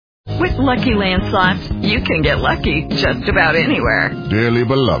With Lucky Land Slots, you can get lucky just about anywhere. Dearly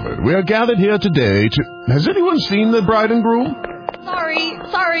beloved, we are gathered here today to... Has anyone seen the bride and groom?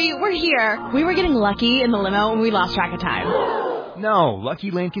 Sorry, we're here. We were getting lucky in the limo and we lost track of time. No,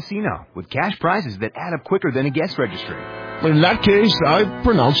 Lucky Land Casino, with cash prizes that add up quicker than a guest registry. In that case, I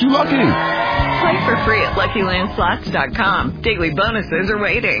pronounce you lucky. Play for free at LuckyLandSlots.com. Daily bonuses are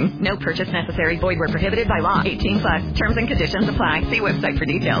waiting. No purchase necessary. Void where prohibited by law. 18+. Terms and conditions apply. See website for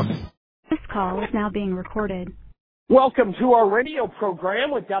details. This call is now being recorded. Welcome to our radio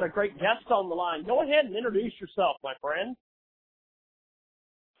program. We've got a great guest on the line. Go ahead and introduce yourself, my friend.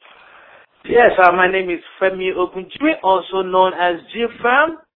 Yes, my name is Femi Ogunjimi, also known as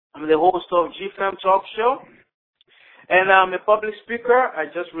Gferm. I'm the host of Gferm Talk Show, and I'm a public speaker. I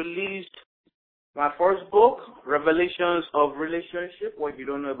just released my first book, Revelations of Relationship, what you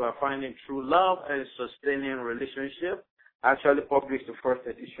don't know about finding true love and sustaining relationship. I actually published the first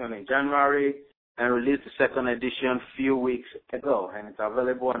edition in January and released the second edition a few weeks ago, and it's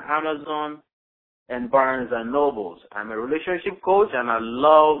available on Amazon and Barnes and Nobles. I'm a relationship coach, and I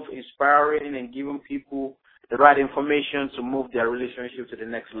love inspiring and giving people the right information to move their relationship to the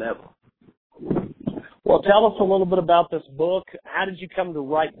next level. Well, tell us a little bit about this book. How did you come to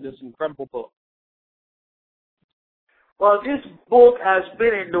write this incredible book? Well, this book has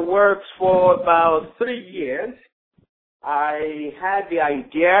been in the works for about 3 years. I had the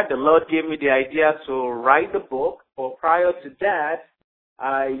idea, the Lord gave me the idea to write the book, but prior to that,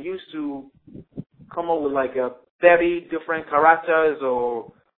 I used to come up with like 30 different characters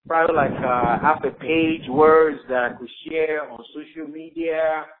or probably like half a page words that I could share on social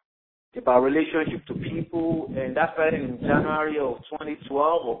media about relationship to people, and that started in January of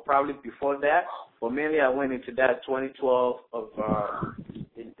 2012 or probably before that, but mainly I went into that 2012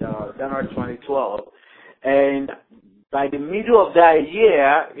 January 2012, and by the middle of that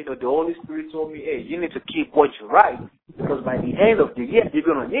year, the Holy Spirit told me, hey, you need to keep what you write, because by the end of the year, you're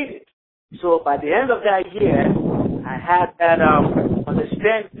going to need it. So by the end of that year, I had that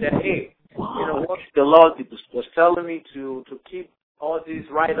understanding that, hey, what the Lord was telling me to keep all these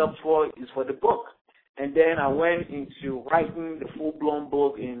write-ups for is for the book. And then I went into writing the full-blown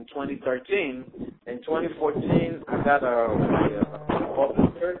book in 2013. In 2014, I got a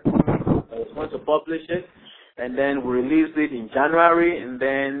publisher. I was going to publish it. And then we released it in January, and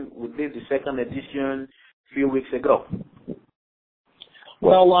then we did the second edition a few weeks ago.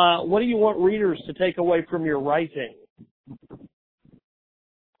 Well, what do you want readers to take away from your writing?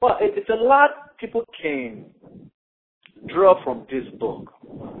 Well, it's a lot people can draw from this book.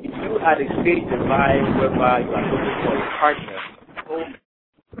 If you had a stage in life whereby you are looking for a partner,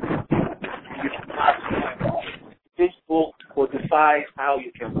 this book codifies how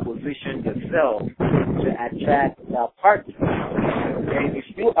you can position yourself to attract that partner. And if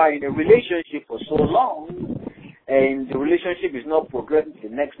you are in a relationship for so long, and the relationship is not progressing to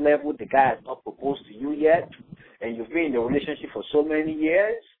the next level, the guy has not proposed to you yet, and you've been in the relationship for so many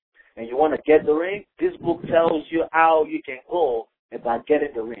years, and you want to get the ring, this book tells you how you can go about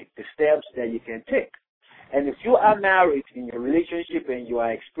getting the ring, the steps that you can take. And if you are married in your relationship and you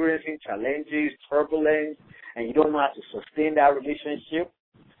are experiencing challenges, turbulence, and you don't know how to sustain that relationship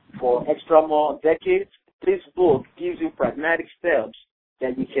for extra more decades, this book gives you pragmatic steps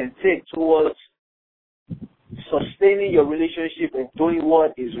that you can take towards sustaining your relationship and doing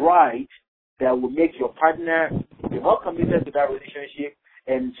what is right that will make your partner be more committed to that relationship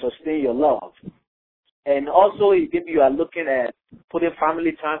and sustain your love. And also, if you are looking at putting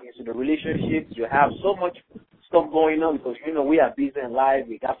family time into the relationship, you have so much stuff going on because, we are busy in life.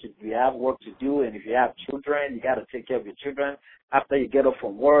 We have work to do. And if you have children, you got to take care of your children after you get up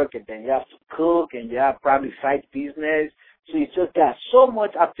from work. And then you have to cook and you have probably side business. So you just got so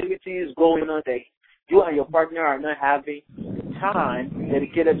much activities going on that you and your partner are not having time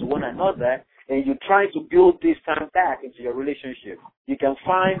dedicated to one another, and you're trying to build this time back into your relationship. You can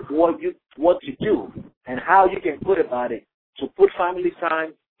find what to do and how you can put about it to put family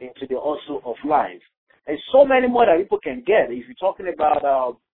time into the hustle of life. And so many more that people can get. If you're talking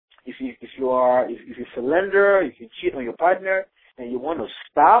about if you're philander, if you cheat on your partner and you want to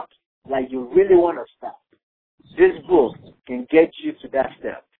stop, like you really want to stop, this book can get you to that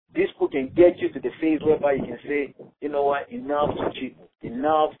step. This book can get you to the phase whereby you can say, you know what, enough to cheat,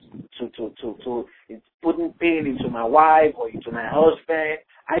 enough to putting pain into my wife or into my husband.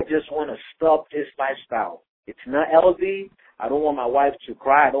 I just want to stop this lifestyle. It's not healthy. I don't want my wife to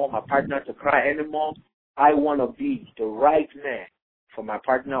cry. I don't want my partner to cry anymore. I want to be the right man for my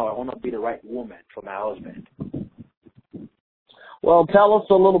partner, or I want to be the right woman for my husband. Well, tell us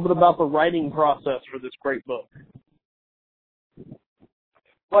a little bit about the writing process for this great book.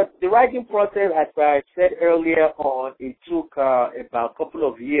 But the writing process, as I said earlier on, it took about a couple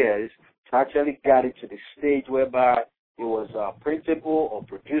of years to actually get it to the stage whereby it was printable or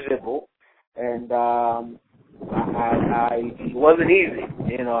producible. And it wasn't easy.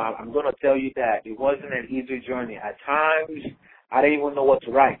 You know, I'm going to tell you that. It wasn't an easy journey. At times, I didn't even know what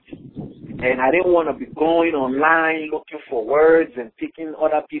to write. And I didn't want to be going online looking for words and picking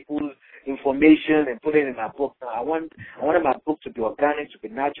other people's information and putting it in my book. No, I wanted my book to be organic, to be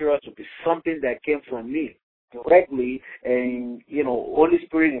natural, to be something that came from me directly. And, you know, Holy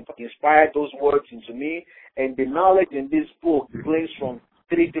Spirit inspired those words into me. And the knowledge in this book gleans from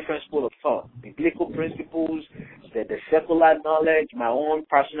 3 different schools of thought: biblical principles, the secular knowledge, my own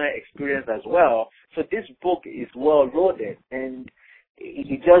personal experience as well. So this book is well loaded, and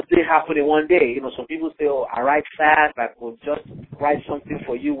it just didn't happen in one day. You know, some people say, "Oh, I write fast. I could just write something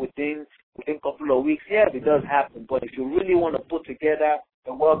for you within a couple of weeks." Yeah, it does happen. But if you really want to put together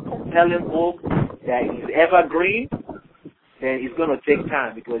a well compelling book that is evergreen, then it's going to take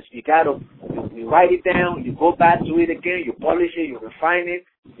time, because you write it down, you go back to it again, you polish it, you refine it,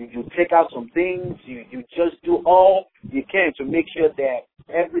 you take out some things, you just do all you can to make sure that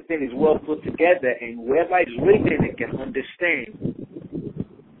everything is well put together, and whoever is reading it can understand.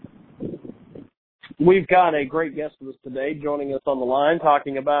 We've got a great guest with us today, joining us on the line,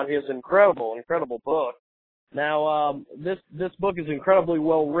 talking about his incredible book. Now, this book is incredibly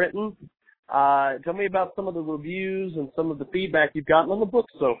well written. Tell me about some of the reviews and some of the feedback you've gotten on the book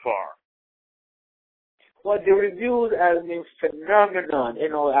so far. Well, the reviews have been phenomenal. You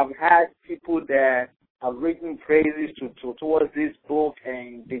know, I've had people that have written praises towards this book,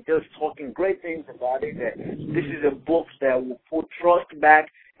 and they're just talking great things about it. That this is a book that will put trust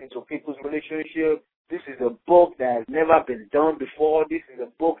back into people's relationship. This is a book that has never been done before. This is a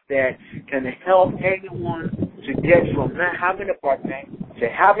book that can help anyone to get from not having a partner to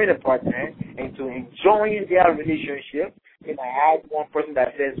having a partner and to enjoying their relationship. And I had one person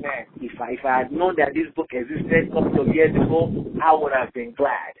that says, "Man, if I had known that this book existed a couple of years ago, I would have been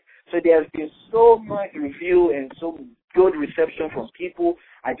glad." So there's been so much review and so good reception from people.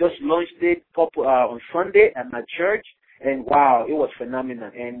 I just launched it on Sunday at my church, and wow, it was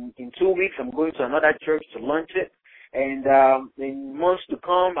phenomenal. And in 2 weeks, I'm going to another church to launch it. And in months to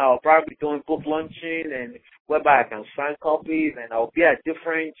come, I'll probably be doing book launching and whereby I can sign copies, and I'll be at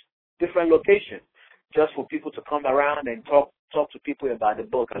different locations just for people to come around and talk to people about the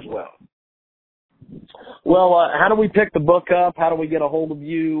book as well. Well, how do we pick the book up? How do we get a hold of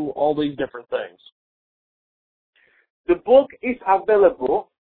you? All these different things. The book is available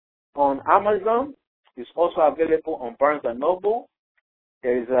on Amazon. It's also available on Barnes & Noble.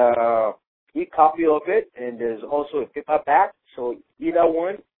 There's a e-copy of it, and there's also a paperback. So either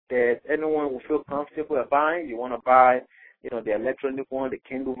one that anyone will feel comfortable buying. You want to buy, you know, the electronic one, the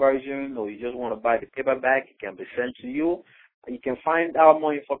Kindle version, or you just want to buy the paperback, it can be sent to you. You can find out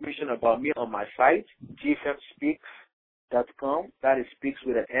more information about me on my site, gfermspeaks.com. That is speaks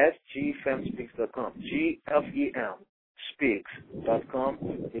with an S, gfermspeaks.com, Gfem speaks.com.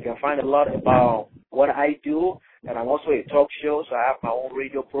 You can find a lot about what I do, and I'm also a talk show, so I have my own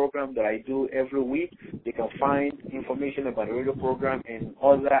radio program that I do every week. You can find information about the radio program and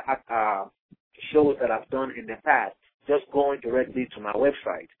other shows that I've done in the past, just going directly to my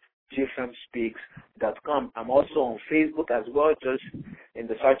website, gfermspeaks.com. I'm also on Facebook as well. Just in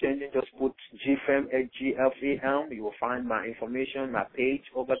the search engine, just put Gferm, Gfem. You will find my information, my page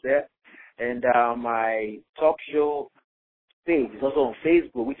over there. And my talk show page is also on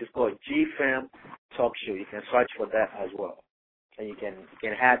Facebook, which is called Gferm Talk Show. You can search for that as well, and you can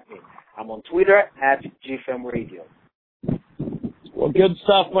add me. I'm on Twitter at Gferm Radio. Well, good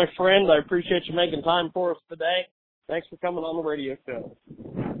stuff, my friend. I appreciate you making time for us today. Thanks for coming on the radio show.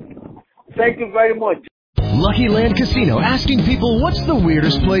 Thank you very much. Lucky Land Casino, asking people, what's the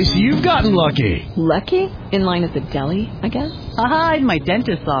weirdest place you've gotten lucky? Lucky? In line at the deli, I guess? Aha, in my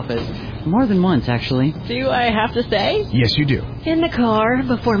dentist's office. More than once, actually. Do I have to say? Yes, you do. In the car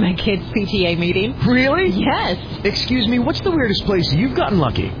before my kids' PTA meeting. Really? Yes. Excuse me, what's the weirdest place you've gotten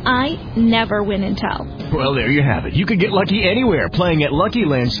lucky? I never win and tell. Well, there you have it. You can get lucky anywhere, playing at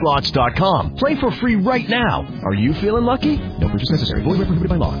LuckyLandSlots.com. Play for free right now. Are you feeling lucky? No purchase necessary. Void where prohibited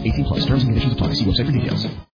by law. 18+. Terms and conditions apply. See website for details.